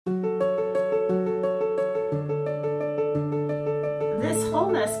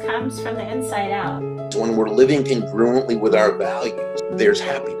wholeness comes from the inside out. When we're living congruently with our values, there's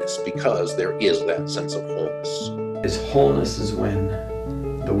happiness because there is that sense of wholeness. Wholeness is when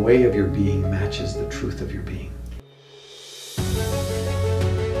the way of your being matches the truth of your being.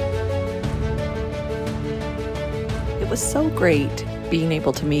 It was so great being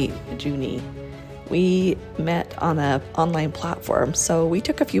able to meet Juni. We met on an online platform, so we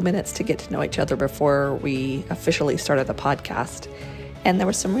took a few minutes to get to know each other before we officially started the podcast. And there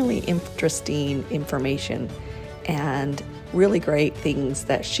was some really interesting information and really great things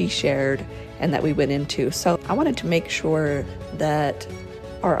that she shared and that we went into. So I wanted to make sure that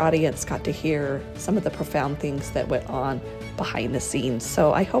our audience got to hear some of the profound things that went on behind the scenes.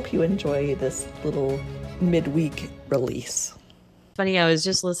 So I hope you enjoy this little midweek release. Funny, I was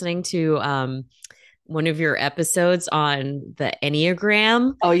just listening to one of your episodes on the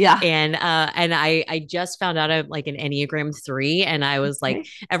Enneagram. Oh yeah. And I just found out I'm like an Enneagram 3. And I was like,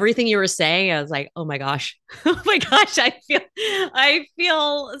 everything you were saying, I was like, oh my gosh. Oh my gosh. I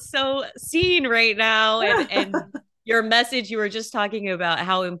feel so seen right now. And your message, you were just talking about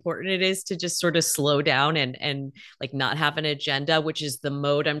how important it is to just sort of slow down and like not have an agenda, which is the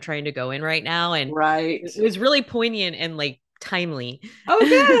mode I'm trying to go in right now. And right. It was really poignant and like timely. Oh,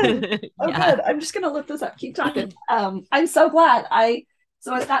 good. Oh, Yeah. good. I'm just going to look this up. Keep talking. I'm so glad.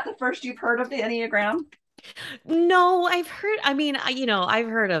 So is that the first you've heard of the Enneagram? No, I've heard, I've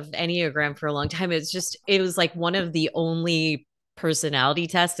heard of Enneagram for a long time. It was like one of the only personality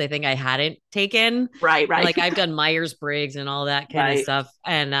tests I think I hadn't taken. Right. Like I've done Myers-Briggs and all that kind of stuff.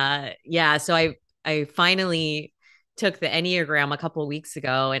 And so I finally took the Enneagram a couple of weeks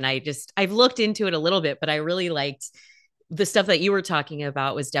ago, and I've looked into it a little bit, but I really liked the stuff that you were talking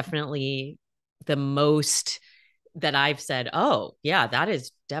about. Was definitely the most that I've said, oh yeah, that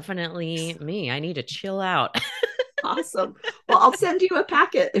is definitely me. I need to chill out. Awesome. Well, I'll send you a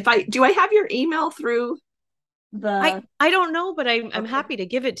packet. Do I have your email through the, I don't know, but I'm happy to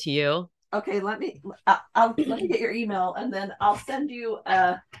give it to you. Okay. Let me get your email, and then I'll send you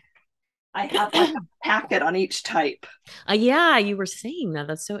I have like a packet on each type. Yeah, you were saying that.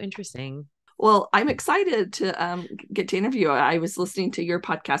 That's so interesting. Well, I'm excited to get to interview. I was listening to your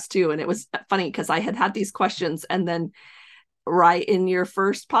podcast too, and it was funny because I had these questions, and then right in your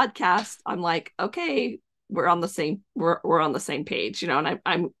first podcast, I'm like, okay, we're on the same page, and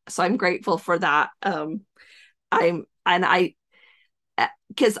I'm grateful for that.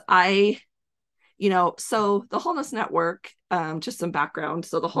 So the Wholeness Network, just some background.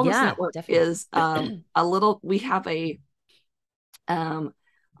 So the Wholeness Network definitely is we have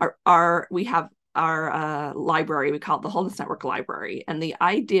our library. We call it the Wholeness Network Library. And the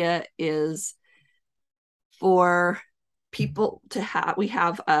idea is for people to we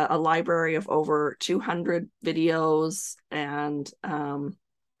have a library of over 200 videos, and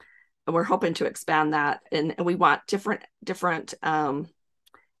we're hoping to expand that. And we want different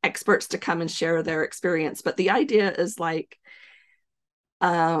experts to come and share their experience. But the idea is like,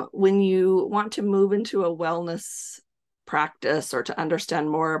 when you want to move into a wellness practice or to understand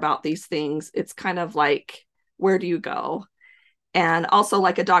more about these things, it's kind of like, where do you go? And also,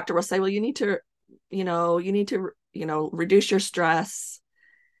 like, a doctor will say, well, you need to reduce your stress,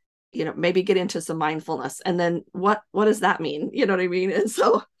 maybe get into some mindfulness. And then what does that mean? You know what I mean? And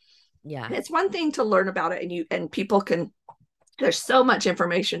so yeah, it's one thing to learn about it, and people can, there's so much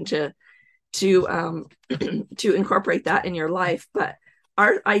information to incorporate that in your life. But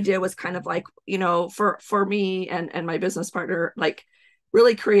our idea was kind of like, for me and my business partner, like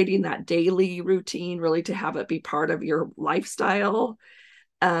really creating that daily routine, really to have it be part of your lifestyle.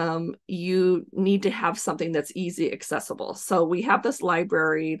 You need to have something that's easy accessible. So we have this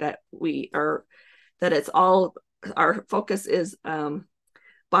library that it's all, our focus is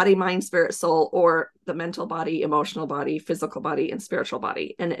body, mind, spirit, soul, or the mental body, emotional body, physical body, and spiritual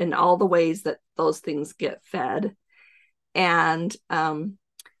body, and in all the ways that those things get fed. And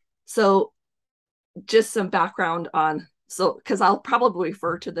so just some background on, because I'll probably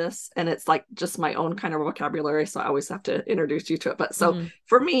refer to this, and it's like just my own kind of vocabulary, so I always have to introduce you to it. But so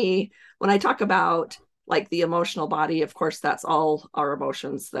for me, when I talk about like the emotional body, of course, that's all our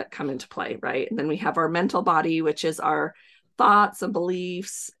emotions that come into play, right? And then we have our mental body, which is our thoughts and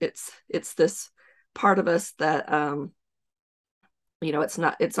beliefs. It's this part of us that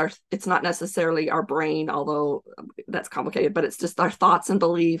it's not necessarily our brain, although that's complicated, but it's just our thoughts and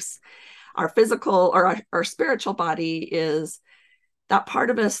beliefs. Our physical or our spiritual body is that part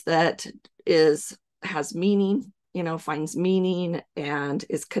of us that has meaning, finds meaning and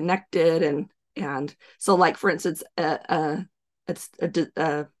is connected. And so, like, for instance,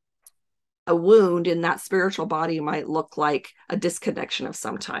 a wound in that spiritual body might look like a disconnection of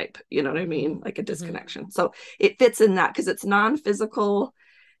some type, you know what I mean? Like a disconnection. So it fits in that because it's non-physical.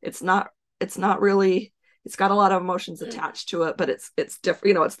 It's not really, it's got a lot of emotions attached to it, but it's different,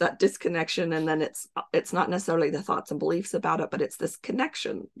 you know, it's that disconnection. And then it's not necessarily the thoughts and beliefs about it, but it's this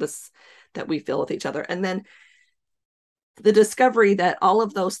connection, this that we feel with each other. And then the discovery that all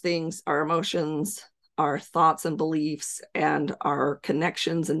of those things, our emotions, our thoughts and beliefs, and our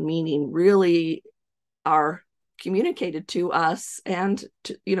connections and meaning really are communicated to us, and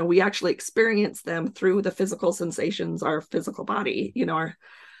to, you know, we actually experience them through the physical sensations, our physical body, you know,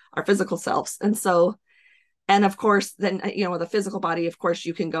 our physical selves. And so, and of course, then, you know, with the physical body, of course,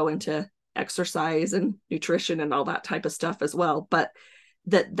 you can go into exercise and nutrition and all that type of stuff as well. But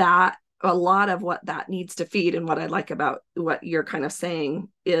that a lot of what that needs to feed, and what I like about what you're kind of saying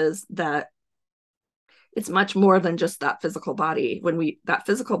is that it's much more than just that physical body. When that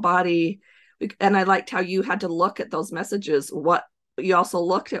physical body, and I liked how you had to look at those messages. What you also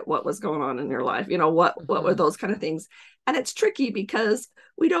looked at what was going on in your life, you know, what were those kind of things. And it's tricky because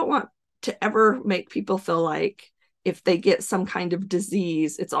we don't want to ever make people feel like if they get some kind of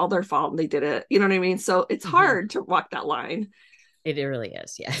disease, it's all their fault and they did it. You know what I mean? So it's hard to walk that line. It really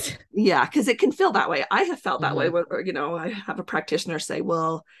is. Yes. Yeah. Because it can feel that way. I have felt that way. Or, you know, I have a practitioner say,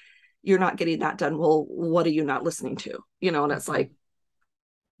 well, you're not getting that done. Well, what are you not listening to? You know, and it's like,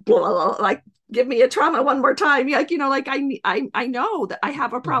 blah, blah, blah, like, give me a trauma one more time. Like, you know, like I know that I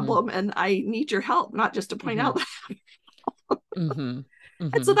have a problem and I need your help, not just to point out that.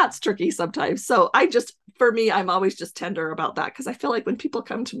 And so that's tricky sometimes. So for me, I'm always just tender about that. Cause I feel like when people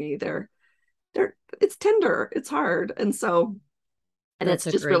come to me, it's tender, it's hard. And so, and that's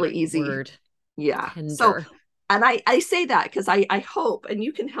it's just really easy. Word. Yeah. Tender. So, and I say that because I hope, and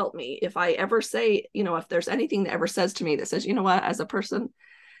you can help me if I ever say, you know, if there's anything that ever says to me that says, you know what, as a person,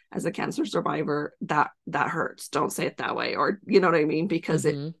 as a cancer survivor, that hurts. Don't say it that way. Or, you know what I mean? Because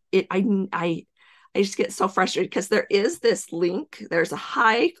I just get so frustrated because there is this link. There's a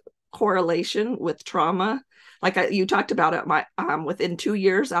high correlation with trauma. Like you talked about it, within 2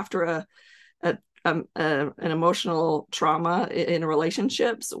 years after an emotional trauma in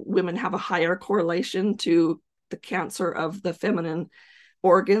relationships, women have a higher correlation to the cancer of the feminine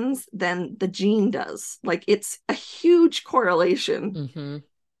organs than the gene does. Like it's a huge correlation.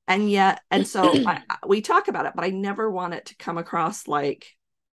 And so we talk about it, but I never want it to come across like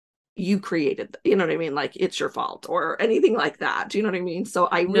you created, you know what I mean? Like it's your fault or anything like that. Do you know what I mean? So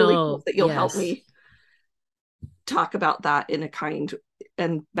I really hope that you'll help me talk about that in a kind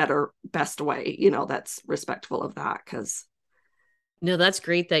and best way, you know, that's respectful of that. Cause no, that's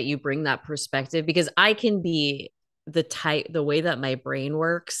great that you bring that perspective, because I can be the way that my brain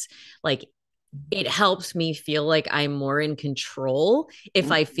works, like it helps me feel like I'm more in control.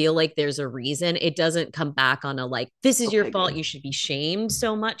 If I feel like there's a reason, it doesn't come back on a, like, this is your fault, you should be shamed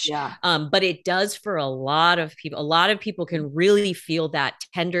so much. Yeah. But it does for a lot of people. A lot of people can really feel that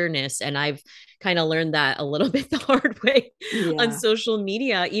tenderness. And I've kind of learned that a little bit the hard way on social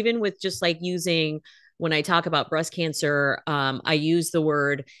media, even with just like using, when I talk about breast cancer, I use the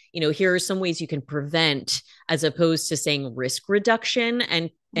word, you know, here are some ways you can prevent, as opposed to saying risk reduction.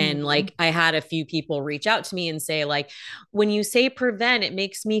 And like, I had a few people reach out to me and say, like, when you say prevent, it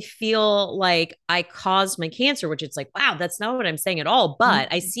makes me feel like I caused my cancer, which it's like, wow, that's not what I'm saying at all.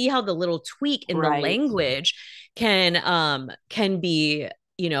 But I see how the little tweak in the language can be,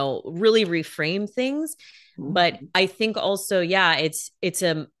 you know, really reframe things. But I think also,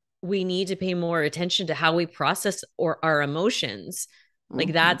 we need to pay more attention to how we process our emotions.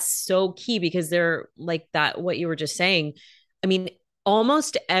 Like that's so key, because they're like that, what you were just saying. I mean,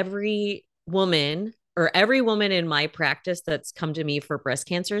 almost every woman in my practice that's come to me for breast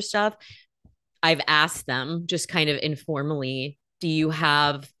cancer stuff, I've asked them just kind of informally, do you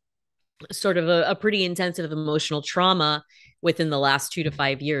have sort of a pretty intensive emotional trauma within the last 2 to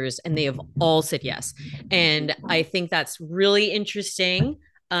 5 years? And they have all said yes. And I think that's really interesting.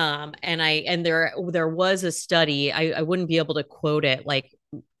 And there was a study, I wouldn't be able to quote it like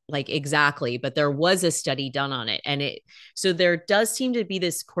exactly, but there was a study done on it. And so there does seem to be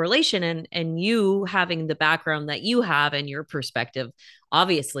this correlation, and you having the background that you have and your perspective,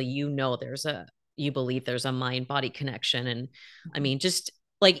 obviously, you know, you believe there's a mind body connection. And I mean, just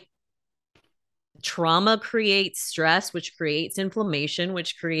like trauma creates stress, which creates inflammation,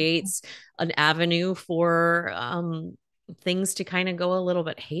 which creates an avenue for, things to kind of go a little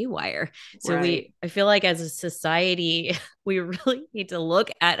bit haywire. So I feel like as a society, we really need to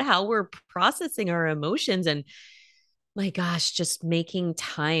look at how we're processing our emotions, and my gosh, just making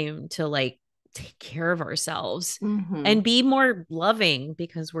time to like take care of ourselves Mhm. and be more loving,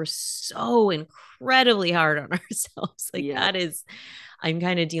 because we're so incredibly hard on ourselves. Like Yeah. that is, I'm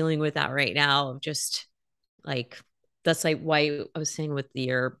kind of dealing with that right now, of just like, that's like why I was saying with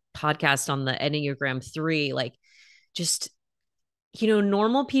your podcast on the Enneagram 3, like just,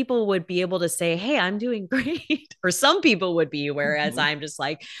 normal people would be able to say, hey, I'm doing great. Or some people would be, whereas Mhm. I'm just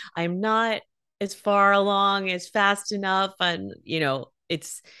like, I'm not as far along as fast enough. And,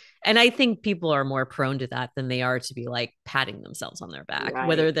 and I think people are more prone to that than they are to be like patting themselves on their back, Right.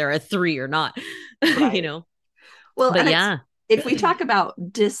 whether they're a 3 or not, Right. Well, but and yeah. if we talk about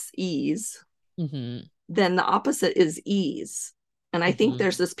dis-ease, Mm-hmm. then the opposite is ease. And I think Mm-hmm.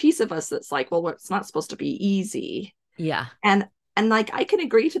 there's this piece of us that's like, well, it's not supposed to be easy. Yeah. And like I can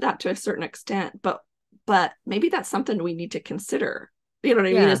agree to that to a certain extent, but maybe that's something we need to consider. You know what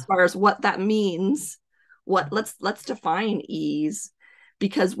I mean? Yeah. As far as what that means, let's define ease,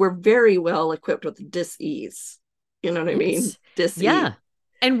 because we're very well equipped with dis-ease. You know what I mean? Yes. Dis-ease. Yeah.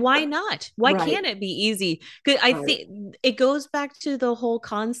 And why not? Why Right. can't it be easy? Because I Right. think it goes back to the whole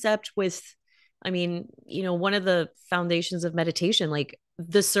concept with, one of the foundations of meditation, like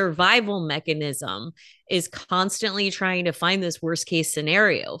the survival mechanism is constantly trying to find this worst case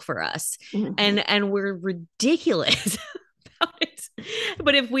scenario for us. Mhm. And we're ridiculous about it.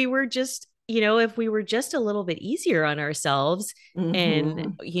 But if we were just, a little bit easier on ourselves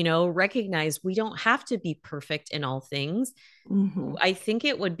and, Mhm. recognize we don't have to be perfect in all things, Mhm. I think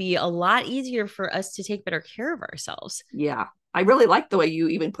it would be a lot easier for us to take better care of ourselves. Yeah. I really like the way you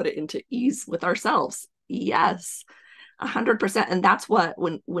even put it into ease with ourselves. Yes. 100%. And that's what,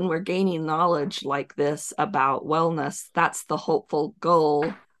 when we're gaining knowledge like this about wellness, that's the hopeful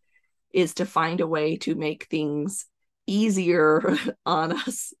goal, is to find a way to make things easier on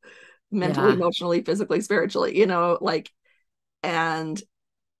us, mentally, Yeah. emotionally, physically, spiritually, like, and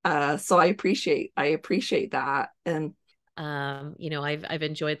so I appreciate that. And I've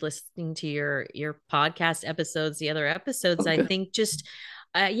enjoyed listening to your podcast episodes, the other episodes. I think just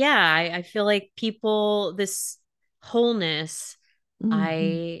I feel like people, this wholeness,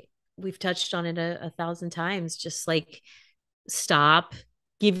 we've touched on it a thousand times, just like stop,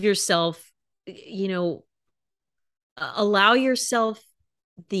 give yourself, allow yourself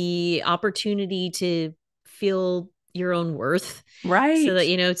the opportunity to feel your own worth, Right. so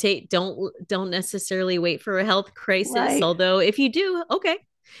that don't necessarily wait for a health crisis, Right. although if you do, okay,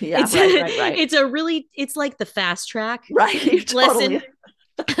 Yeah. it's Right. it's like the fast track Right. lesson.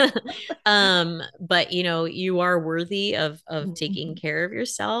 Totally. But you are worthy of taking care of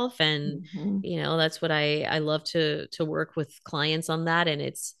yourself, and that's what I love to work with clients on that. And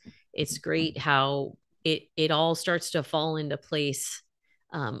it's great how it all starts to fall into place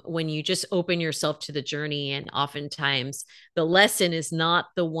when you just open yourself to the journey. And oftentimes the lesson is not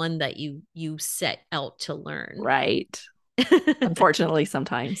the one that you set out to learn. Right. Unfortunately,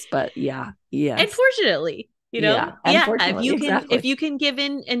 sometimes, but yeah. Yes. Unfortunately, Yeah. If you can give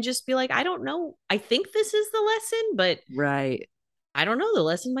in and just be like, I don't know, I think this is the lesson, but right, I don't know, the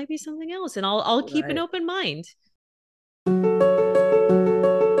lesson might be something else, and I'll keep an open mind.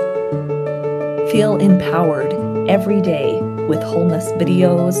 Feel empowered every day with wholeness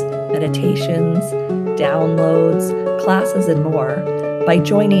videos, meditations, downloads, classes, and more by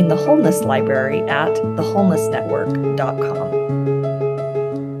joining the Wholeness Library at thewholenessnetwork.com.